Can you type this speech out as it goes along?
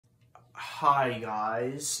Hi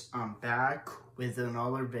guys, I'm back with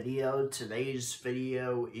another video. Today's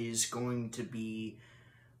video is going to be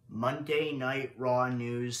Monday Night Raw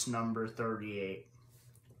News number 38.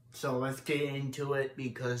 So let's get into it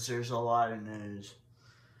because there's a lot of news.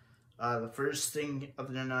 The first thing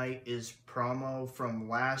of the night is promo from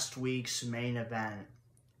last week's main event.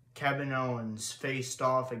 Kevin Owens faced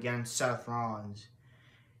off against Seth Rollins.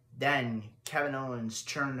 Then, Kevin Owens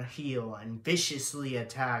turned heel and viciously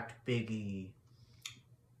attacked Big E.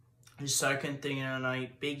 The second thing of the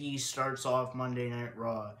night, Big E starts off Monday Night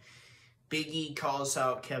Raw. Big E calls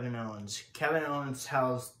out Kevin Owens. Kevin Owens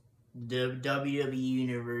tells the WWE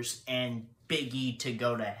Universe and Big E to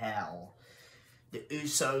go to hell. The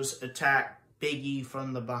Usos attack Big E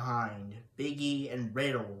from the behind. Big E and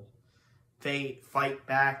Riddle fight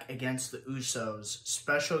back against the Usos.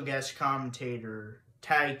 Special guest commentator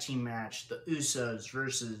tag team match, the Usos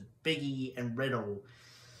versus Big E and Riddle.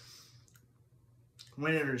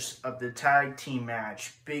 Winners of the tag team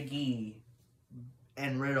match, Big E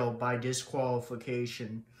and Riddle by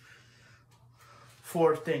disqualification.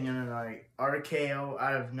 Fourth thing of the night, RKO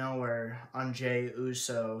out of nowhere on Jey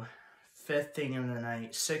Uso. Fifth thing of the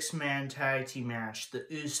night, six-man tag team match, the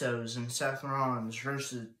Usos and Seth Rollins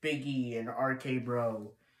versus Big E and RK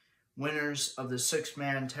Bro. Winners of the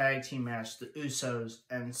six-man tag team match, the Usos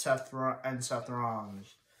and Seth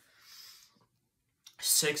Rollins.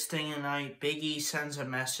 Sixth thing of the night, Big E sends a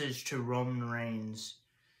message to Roman Reigns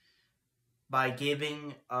by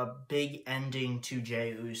giving a big ending to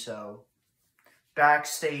Jey Uso.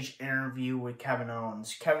 Backstage interview with Kevin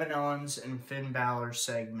Owens. Kevin Owens and Finn Balor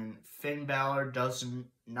segment. Finn Balor does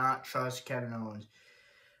not trust Kevin Owens.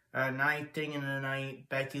 Ninth thing of the night,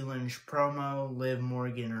 Becky Lynch promo, Liv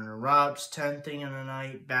Morgan interrupts. 10th thing of the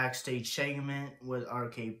night, backstage segment with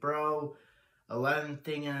RK Bro. 11th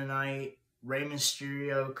thing of the night, Rey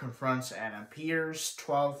Mysterio confronts Adam Pearce.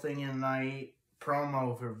 12th thing of the night,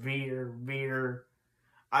 promo for Veer.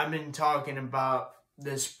 I've been talking about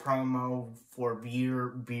this promo for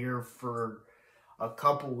Veer for a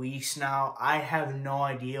couple weeks now. I have no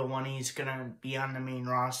idea when he's going to be on the main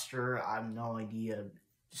roster. I have no idea.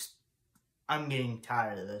 I'm getting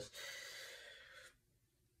tired of this.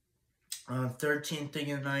 13th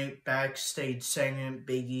thing of the night, backstage segment,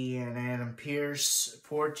 Big E and Adam Pearce.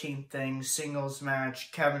 14th thing, singles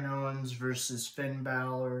match, Kevin Owens versus Finn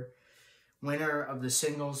Balor. Winner of the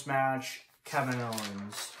singles match, Kevin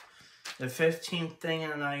Owens. The 15th thing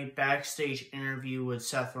of the night, backstage interview with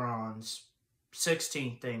Seth Rollins.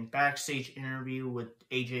 16th thing, backstage interview with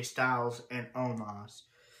AJ Styles and Omos.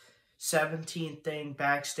 17th thing,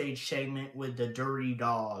 backstage segment with the Dirty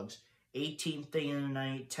Dogs. 18th thing of the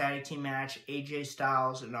night, tag team match, AJ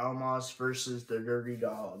Styles and Omos versus the Dirty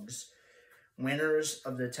Dogs. Winners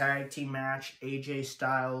of the tag team match, AJ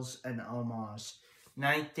Styles and Omos.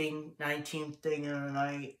 19th thing of the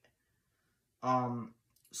night,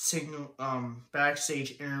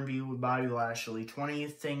 backstage interview with Bobby Lashley.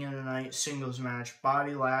 20th thing of the night, singles match,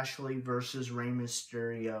 Bobby Lashley versus Rey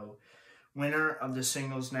Mysterio. Winner of the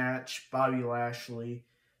singles match, Bobby Lashley.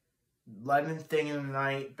 11th thing of the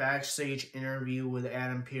night, backstage interview with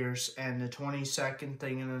Adam Pearce. And the 22nd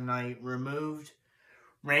thing of the night, removed.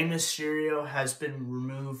 Rey Mysterio has been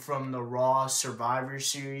removed from the Raw Survivor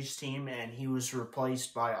Series team, and he was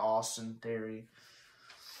replaced by Austin Theory.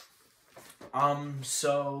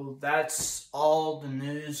 So that's all the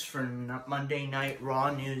news for Monday Night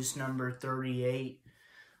Raw News number 38.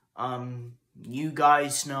 You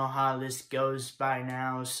guys know how this goes by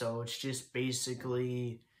now, so it's just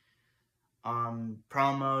basically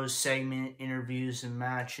promos, segment, interviews, and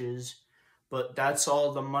matches. But that's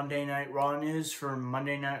all the Monday Night Raw News for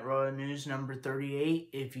Monday Night Raw News number 38.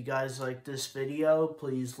 If you guys like this video,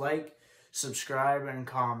 please like, subscribe, and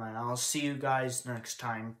comment. I'll see you guys next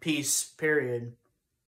time. Peace, period.